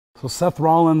So Seth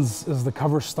Rollins is the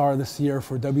cover star this year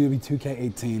for WWE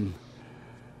 2K18.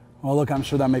 Well, look, I'm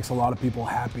sure that makes a lot of people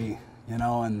happy, you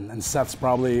know, and Seth's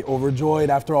probably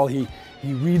overjoyed. After all, he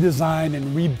redesigned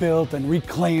and rebuilt and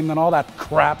reclaimed and all that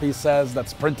crap he says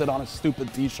that's printed on a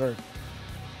stupid t-shirt.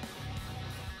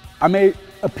 I may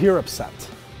appear upset,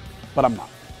 but I'm not.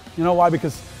 You know why?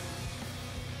 Because,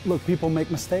 look, people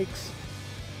make mistakes.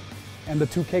 And the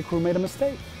 2K crew made a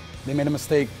mistake. They made a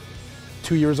mistake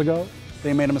 2 years ago.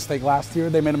 They made a mistake last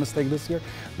year. They made a mistake this year.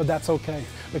 But that's okay,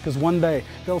 because one day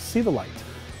they'll see the light.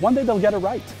 One day they'll get it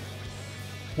right.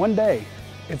 One day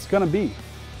it's gonna be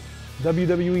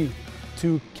WWE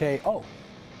 2KO.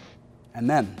 And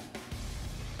then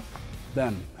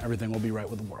everything will be right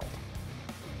with the world.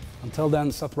 Until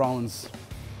then, Seth Rollins,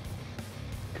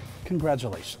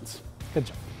 congratulations. Good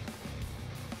job.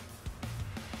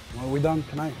 Are we done?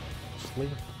 Can I just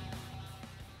leave it?